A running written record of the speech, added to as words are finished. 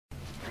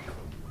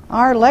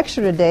Our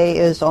lecture today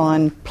is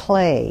on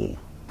play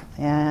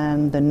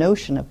and the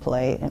notion of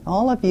play, and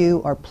all of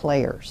you are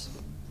players.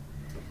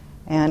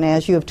 And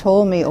as you have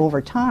told me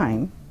over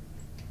time,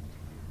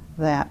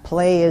 that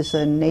play is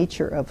the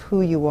nature of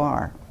who you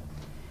are.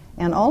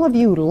 And all of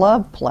you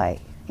love play.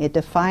 It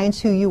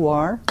defines who you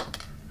are.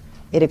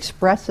 It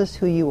expresses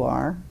who you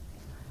are.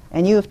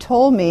 And you have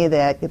told me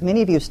that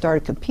many of you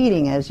started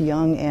competing as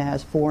young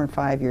as 4 and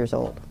 5 years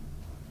old.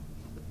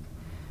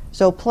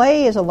 So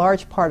play is a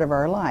large part of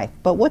our life.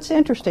 But what's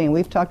interesting,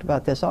 we've talked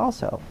about this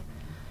also,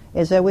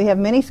 is that we have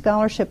many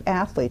scholarship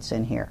athletes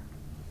in here.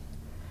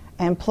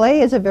 And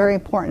play is a very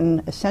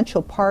important,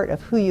 essential part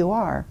of who you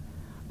are,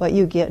 but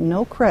you get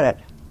no credit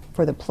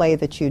for the play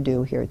that you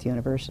do here at the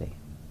university.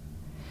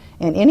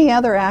 In any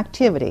other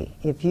activity,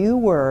 if you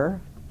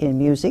were in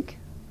music,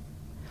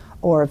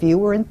 or if you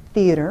were in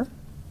theater,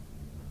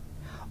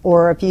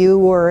 or if you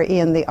were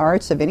in the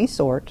arts of any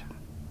sort,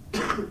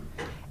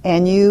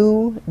 and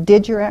you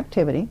did your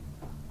activity,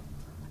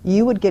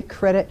 you would get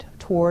credit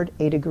toward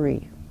a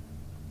degree.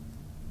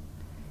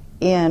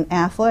 In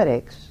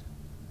athletics,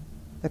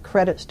 the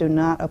credits do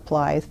not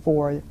apply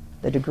for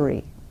the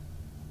degree.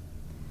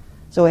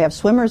 So we have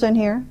swimmers in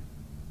here,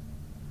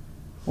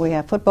 we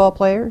have football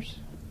players,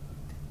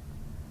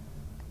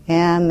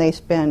 and they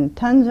spend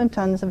tons and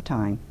tons of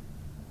time,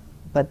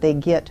 but they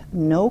get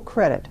no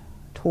credit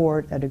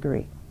toward a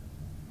degree.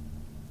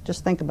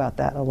 Just think about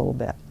that a little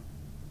bit.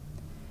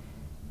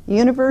 The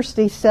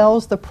university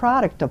sells the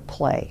product of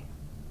play.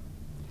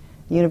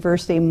 The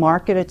university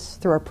markets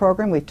through our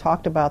program. We've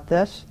talked about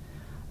this,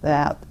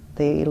 that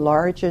the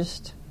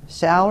largest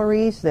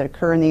salaries that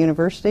occur in the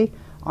university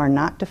are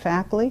not to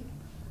faculty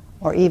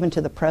or even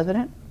to the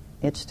president.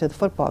 It's to the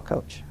football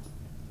coach.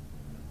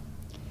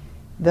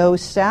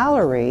 Those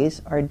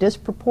salaries are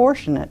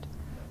disproportionate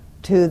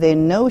to the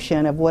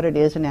notion of what it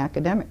is in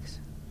academics.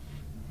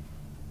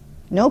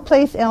 No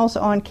place else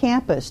on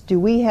campus do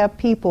we have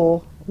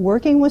people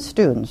working with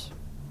students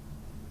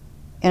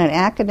in an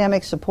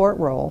academic support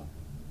role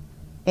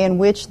in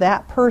which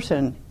that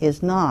person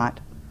is not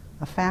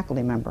a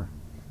faculty member.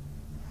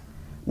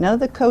 None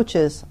of the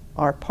coaches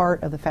are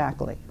part of the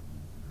faculty.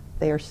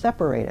 They are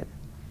separated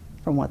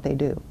from what they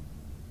do.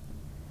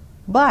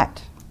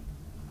 But,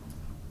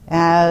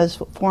 as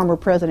former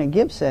President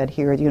Gibbs said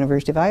here at the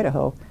University of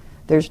Idaho,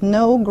 there's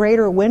no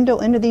greater window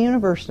into the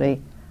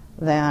university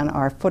than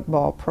our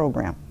football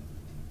program.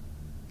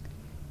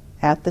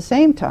 At the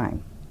same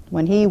time,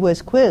 when he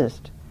was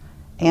quizzed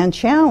and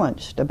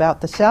challenged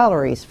about the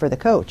salaries for the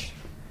coach,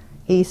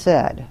 he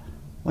said,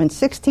 when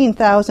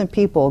 16,000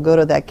 people go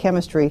to that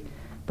chemistry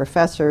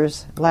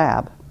professor's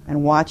lab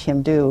and watch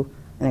him do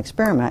an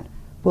experiment,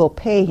 we'll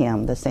pay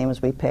him the same as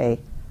we pay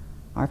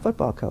our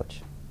football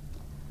coach.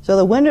 So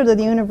the window to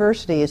the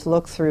university is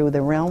looked through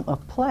the realm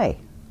of play.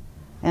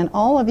 And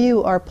all of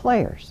you are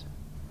players.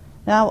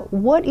 Now,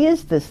 what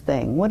is this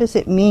thing? What does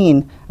it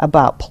mean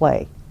about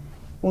play?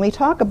 When we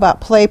talk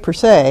about play per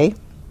se,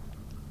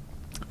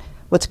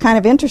 what's kind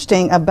of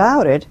interesting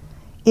about it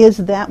is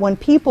that when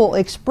people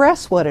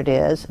express what it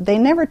is, they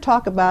never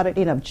talk about it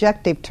in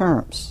objective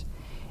terms.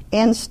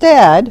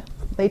 Instead,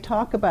 they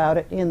talk about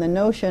it in the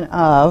notion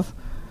of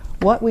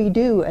what we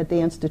do at the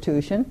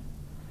institution,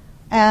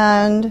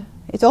 and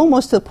it's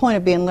almost to the point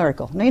of being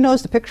lyrical. Now, you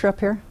notice the picture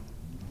up here?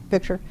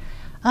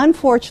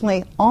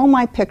 Unfortunately, all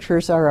my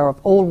pictures are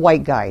of old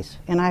white guys,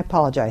 and I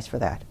apologize for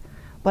that.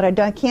 But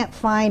I can't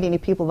find any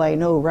people that I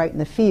know right in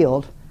the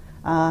field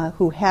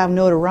who have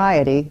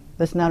notoriety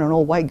that's not an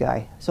old white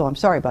guy, so I'm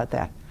sorry about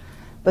that.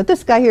 But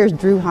this guy here is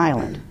Drew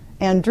Hyland,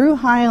 and Drew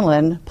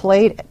Hyland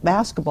played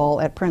basketball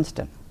at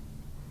Princeton.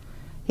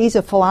 He's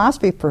a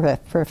philosophy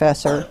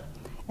professor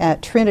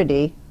at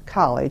Trinity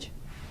College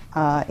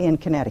in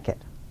Connecticut.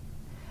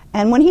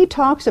 And when he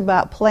talks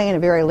about play in a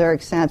very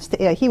lyric sense,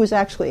 he was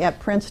actually at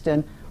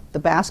Princeton. The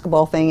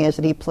basketball thing is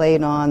that he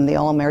played on the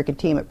All-American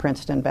team at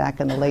Princeton back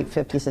in the late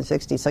 50s and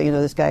 60s, so you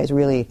know this guy is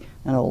really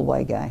an old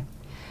white guy.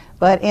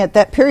 But at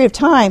that period of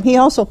time, he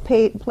also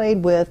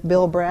played with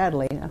Bill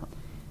Bradley.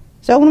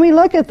 So when we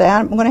look at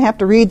that, I'm going to have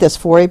to read this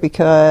for you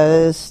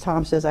because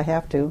Tom says I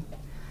have to.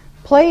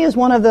 Play is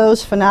one of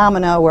those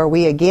phenomena where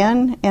we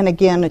again and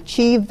again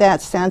achieve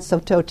that sense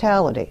of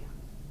totality.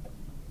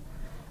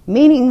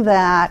 Meaning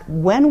that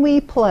when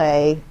we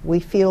play, we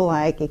feel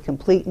like a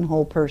complete and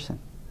whole person.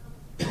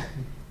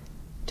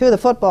 Two of the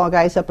football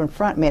guys up in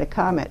front made a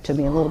comment to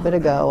me a little bit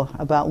ago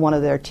about one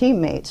of their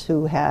teammates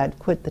who had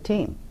quit the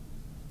team.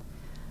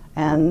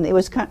 And it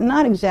was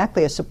not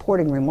exactly a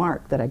supporting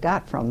remark that I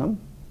got from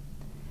them.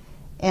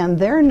 And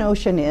their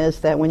notion is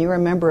that when you're a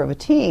member of a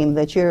team,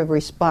 that you have a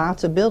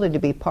responsibility to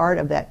be part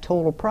of that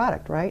total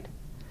product, right?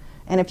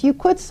 And if you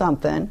quit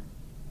something,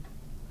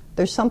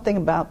 there's something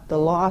about the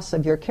loss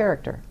of your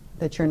character,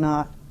 that you're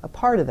not a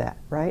part of that,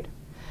 right?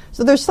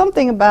 So there's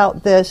something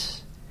about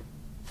this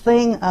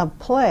thing of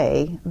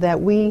play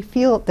that we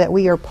feel that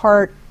we are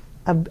part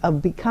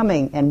of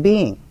becoming and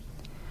being.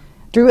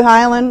 Drew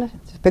Hyland,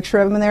 a picture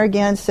of him there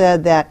again,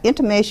 said that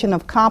intimation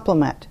of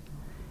complement,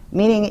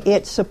 meaning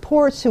it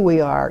supports who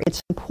we are,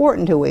 it's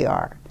important who we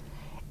are.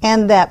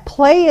 and that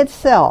play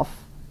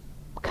itself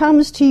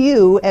comes to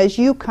you as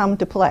you come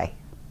to play.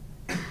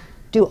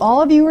 Do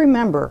all of you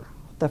remember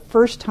the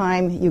first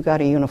time you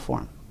got a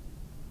uniform?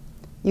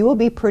 You will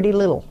be pretty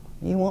little.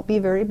 You won't be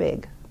very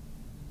big.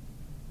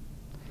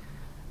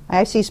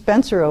 I see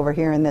Spencer over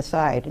here on this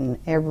side, and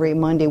every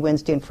Monday,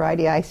 Wednesday, and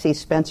Friday I see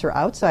Spencer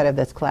outside of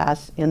this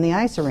class in the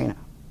ice arena.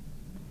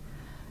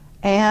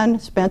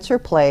 And Spencer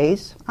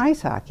plays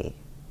ice hockey,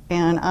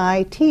 and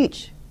I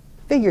teach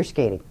figure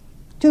skating,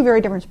 two very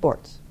different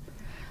sports.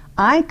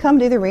 I come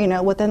to the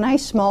arena with a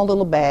nice small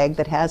little bag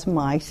that has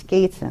my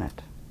skates in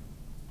it.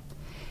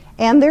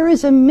 And there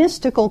is a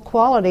mystical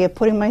quality of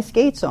putting my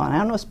skates on. I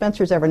don't know if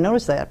Spencer's ever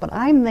noticed that, but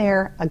I'm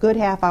there a good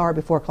half hour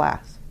before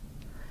class.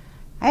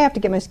 I have to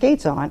get my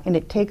skates on, and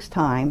it takes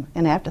time,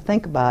 and I have to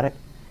think about it,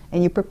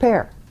 and you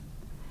prepare.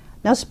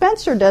 Now,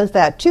 Spencer does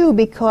that too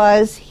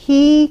because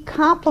he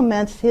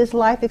complements his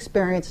life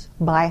experience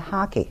by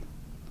hockey.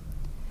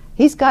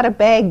 He's got a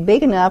bag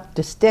big enough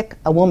to stick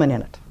a woman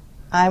in it.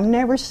 I've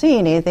never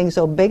seen anything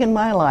so big in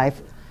my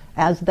life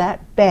as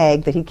that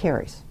bag that he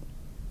carries.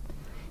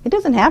 It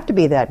doesn't have to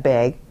be that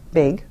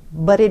big,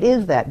 but it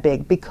is that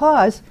big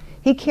because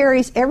he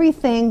carries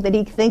everything that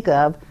he can think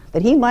of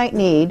that he might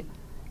need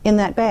in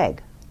that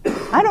bag.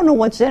 I don't know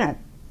what's in it,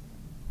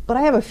 but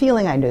I have a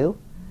feeling I do.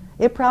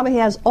 It probably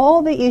has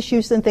all the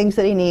issues and things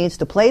that he needs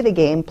to play the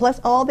game,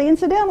 plus all the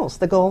incidentals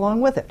that go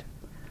along with it.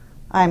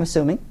 I'm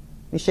assuming.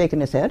 He's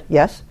shaking his head.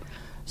 Yes.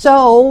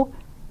 So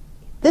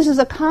this is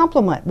a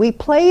compliment. We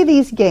play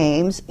these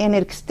games, and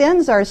it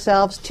extends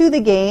ourselves to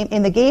the game,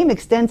 and the game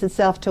extends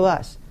itself to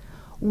us.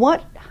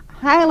 What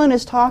Highland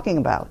is talking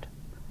about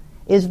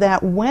is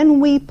that when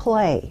we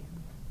play,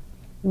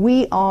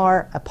 we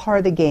are a part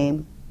of the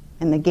game,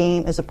 and the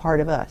game is a part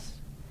of us.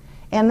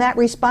 And that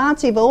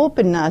responsive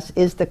openness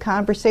is the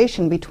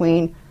conversation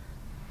between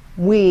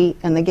we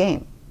and the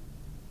game.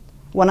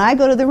 When I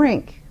go to the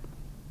rink,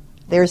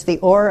 there's the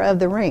aura of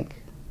the rink.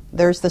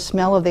 There's the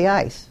smell of the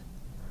ice.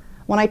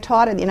 When I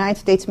taught at the United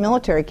States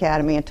Military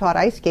Academy and taught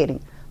ice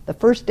skating, the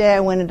first day I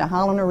went into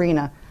Holland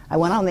Arena, I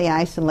went on the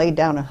ice and laid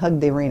down and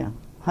hugged the arena,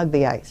 hugged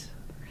the ice.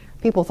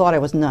 People thought I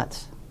was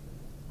nuts.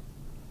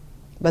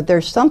 But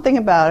there's something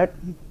about it,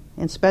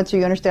 and Spencer,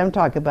 you understand what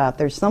I'm talking about.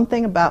 There's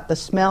something about the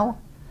smell.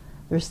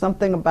 There's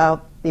something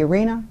about the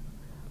arena.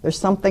 There's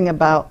something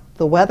about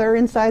the weather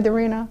inside the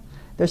arena.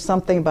 There's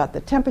something about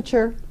the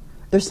temperature.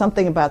 There's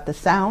something about the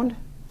sound.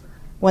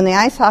 When the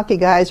ice hockey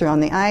guys are on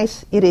the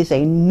ice, it is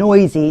a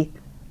noisy,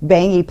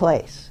 bangy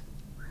place.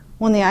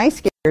 When the ice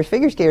skaters,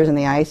 figure skaters on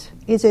the ice,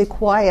 it's a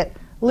quiet,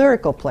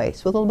 lyrical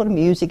place with a little bit of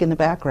music in the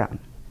background.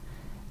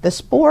 The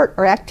sport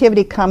or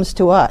activity comes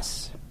to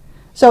us.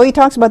 So he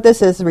talks about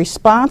this as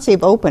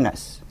responsive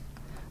openness.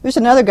 There's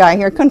another guy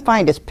here, I couldn't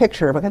find his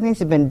picture, but I think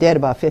he's been dead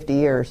about 50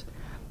 years.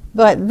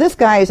 But this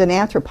guy is an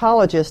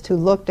anthropologist who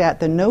looked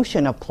at the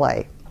notion of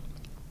play.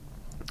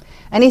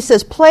 And he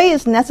says, play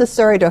is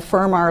necessary to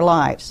affirm our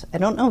lives. I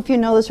don't know if you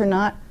know this or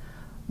not,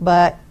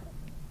 but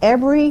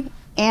every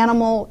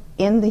animal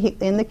in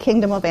the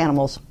kingdom of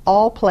animals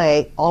all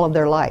play all of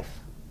their life.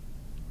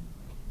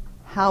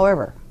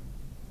 However,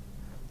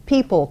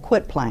 people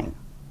quit playing.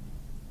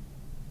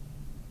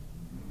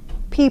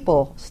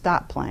 People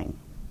stop playing.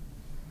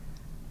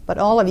 But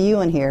all of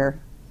you in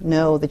here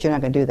know that you're not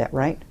going to do that,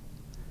 right?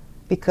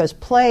 Because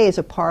play is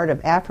a part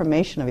of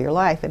affirmation of your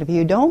life, and if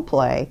you don't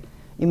play,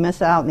 you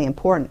miss out on the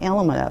important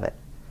element of it.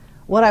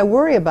 What I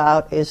worry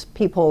about is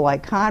people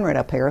like Conrad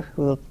up here,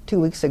 who 2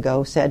 weeks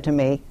ago said to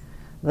me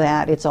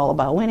that it's all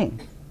about winning.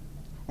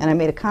 And I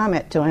made a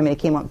comment to him, and he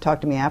came up and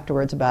talked to me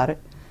afterwards about it.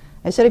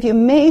 I said, if you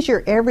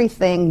measure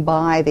everything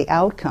by the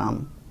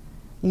outcome,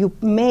 you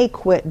may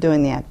quit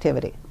doing the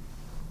activity.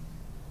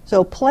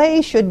 So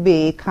play should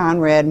be,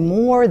 Conrad,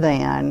 more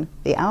than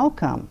the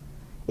outcome.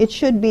 It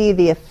should be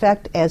the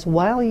effect as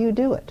while you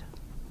do it.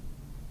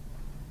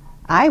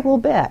 I will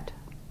bet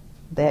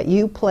that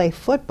you play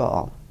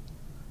football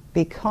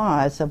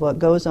because of what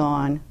goes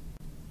on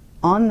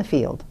the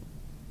field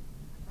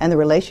and the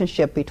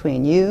relationship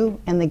between you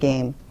and the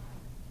game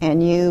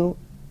and you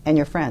and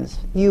your friends.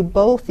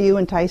 You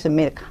and Tyson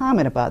made a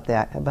comment about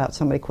that, about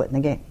somebody quitting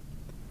the game.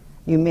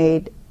 You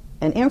made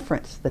an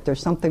inference that there's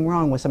something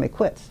wrong when somebody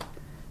quits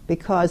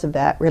because of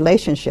that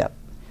relationship.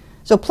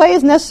 So play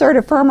is necessary to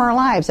affirm our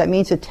lives. That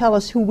means to tell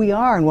us who we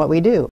are and what we do.